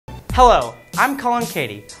Hello, I'm Colin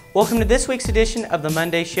Keady. Welcome to this week's edition of the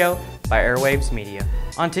Monday Show by Airwaves Media.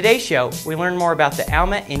 On today's show, we learn more about the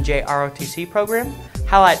Alma NJ ROTC program,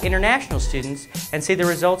 highlight international students, and see the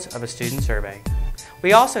results of a student survey.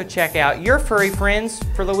 We also check out your furry friends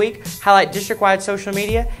for the week, highlight district-wide social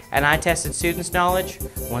media, and I tested students' knowledge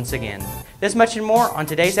once again. This much and more on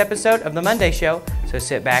today's episode of the Monday Show, so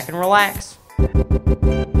sit back and relax.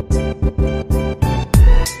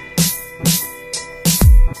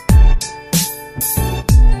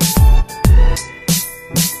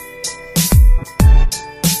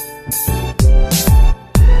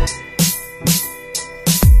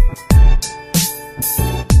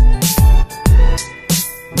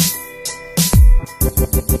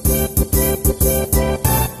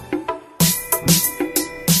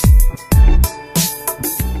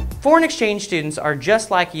 Foreign exchange students are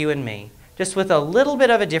just like you and me, just with a little bit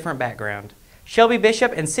of a different background. Shelby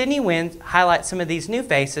Bishop and Nguyen highlight some of these new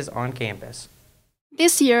faces on campus.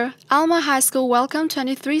 This year, Alma High School welcomed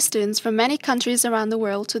 23 students from many countries around the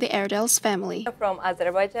world to the Airedales family. From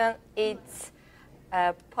Azerbaijan, it's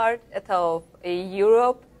part of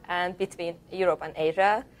Europe and between Europe and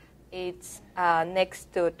Asia. It's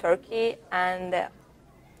next to Turkey and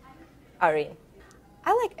Iran.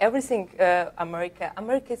 I like everything America.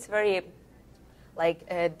 America is very like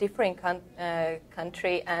a different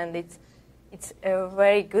country, and it's a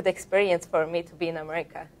very good experience for me to be in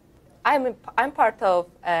America. I'm part of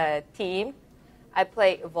a team. I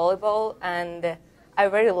play volleyball, and I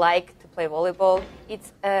really like to play volleyball.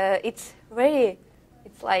 It's very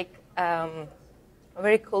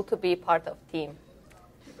cool to be part of team.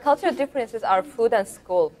 Cultural differences are food and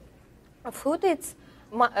school. Food,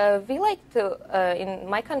 we like to, in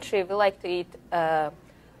my country, we like to eat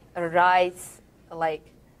rice,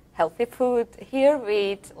 like healthy food. Here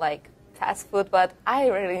we eat like fast food, but I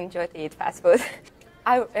really enjoy to eat fast food.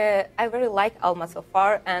 I really like Alma so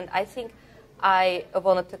far, and I think I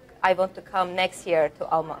want to come next year to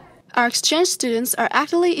Alma. Our exchange students are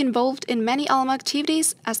actively involved in many Alma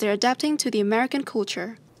activities as they're adapting to the American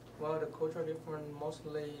culture. Well, the cultural difference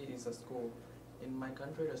mostly is a school. In my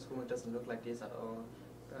country, the school doesn't look like this at all.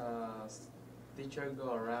 Teacher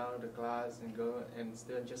go around the class and go, and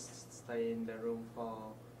students just stay in the room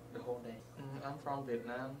for the whole day. I'm from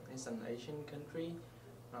Vietnam. It's an Asian country.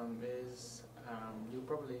 You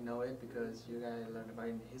probably know it because you guys learned about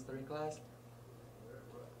it in history class.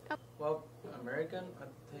 Well, American, I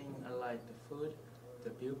think I like the food,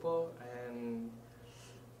 the people, and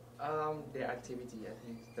the activity. I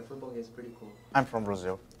think the football is pretty cool. I'm from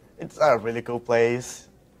Brazil. It's a really cool place.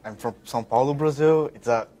 I'm from São Paulo, Brazil.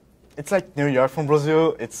 It's like New York from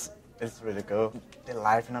Brazil. It's really cool. The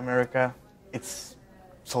life in America, it's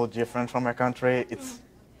so different from my country. It's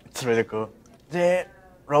really cool. The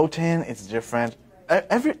routine is different.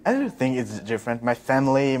 Everything is different. My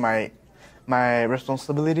family, my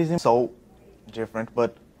responsibilities are so different.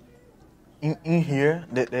 But in here,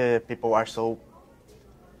 the people are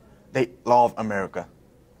they love America.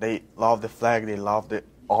 They love the flag. They love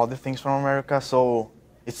all the things from America. So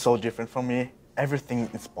it's so different from me. Everything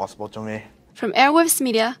is possible to me. From Airwaves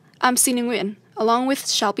Media, I'm Nguyen, along with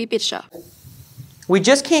Shelby Bishop. We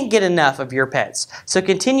just can't get enough of your pets, so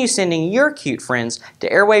continue sending your cute friends to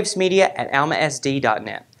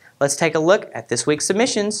airwavesmedia@almasd.net. Let's take a look at this week's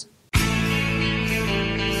submissions.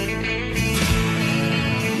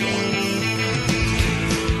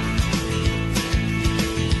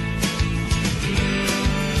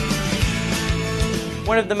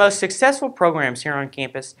 One of the most successful programs here on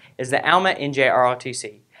campus is the Alma NJ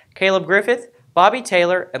ROTC. Caleb Griffith, Bobby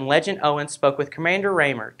Taylor, and Ledgen Owens spoke with Commander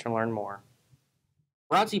Raymer to learn more.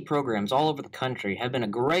 ROTC programs all over the country have been a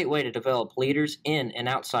great way to develop leaders in and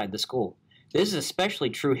outside the school. This is especially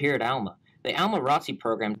true here at Alma. The Alma ROTC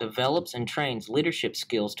program develops and trains leadership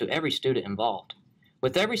skills to every student involved.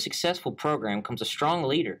 With every successful program comes a strong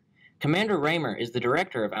leader. Commander Raymer is the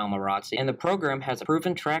director of Alma ROTC, and the program has a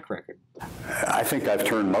proven track record. I think I've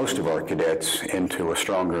turned most of our cadets into a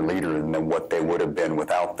stronger leader than what they would have been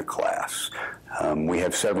without the class. We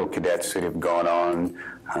have several cadets that have gone on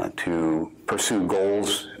to pursue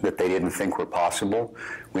goals that they didn't think were possible.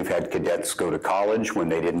 We've had cadets go to college when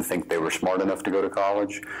they didn't think they were smart enough to go to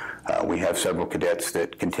college. We have several cadets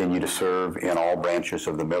that continue to serve in all branches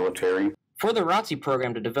of the military. For the ROTC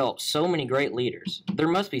program to develop so many great leaders, there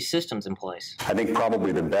must be systems in place. I think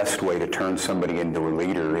probably the best way to turn somebody into a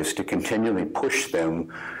leader is to continually push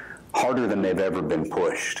them harder than they've ever been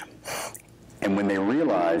pushed. And when they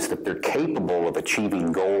realize that they're capable of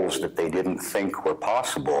achieving goals that they didn't think were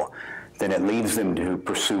possible, then it leads them to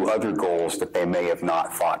pursue other goals that they may have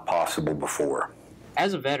not thought possible before.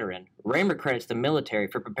 As a veteran, Raymer credits the military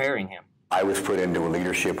for preparing him. I was put into a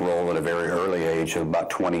leadership role at a very early age of about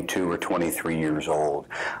 22 or 23 years old,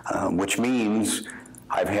 which means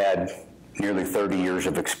I've had nearly 30 years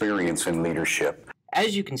of experience in leadership.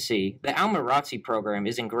 As you can see, the Alma ROTC program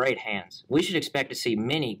is in great hands. We should expect to see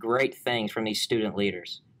many great things from these student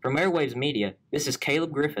leaders. From Airwaves Media, this is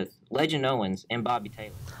Caleb Griffith, Ledgen Owens, and Bobby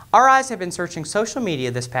Taylor. Our eyes have been searching social media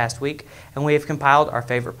this past week, and we have compiled our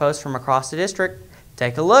favorite posts from across the district.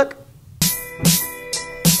 Take a look.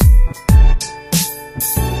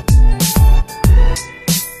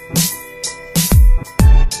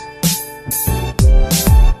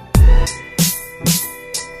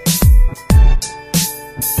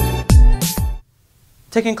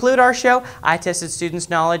 To conclude our show, I tested students'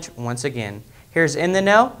 knowledge once again. Here's In the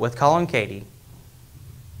Know with Colin and Keady.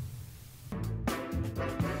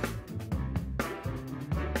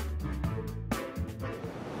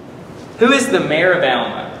 Who is the mayor of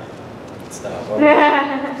Alma?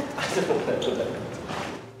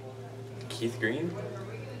 Keith Green?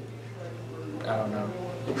 I don't know.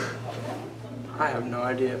 I have no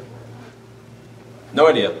idea. No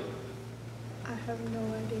idea. I have no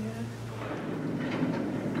idea.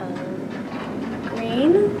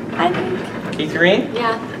 Green, I think. Keith Green?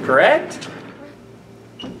 Yeah. Correct.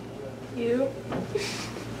 You?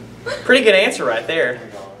 Pretty good answer right there.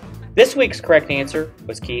 This week's correct answer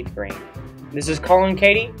was Keith Green. This is Colin and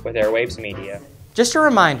Keady with Airwaves Media. Just a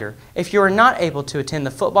reminder, if you are not able to attend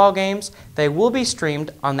the football games, they will be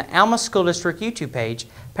streamed on the Alma School District YouTube page,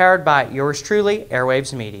 powered by yours truly,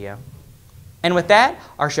 Airwaves Media. And with that,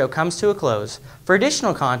 our show comes to a close. For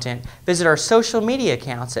additional content, visit our social media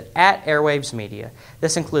accounts at @Airwaves Media.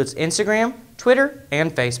 This includes Instagram, Twitter,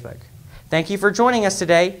 and Facebook. Thank you for joining us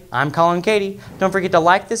today. I'm Colin and Keady. Don't forget to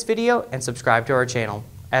like this video and subscribe to our channel.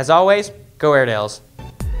 As always, go Airedales.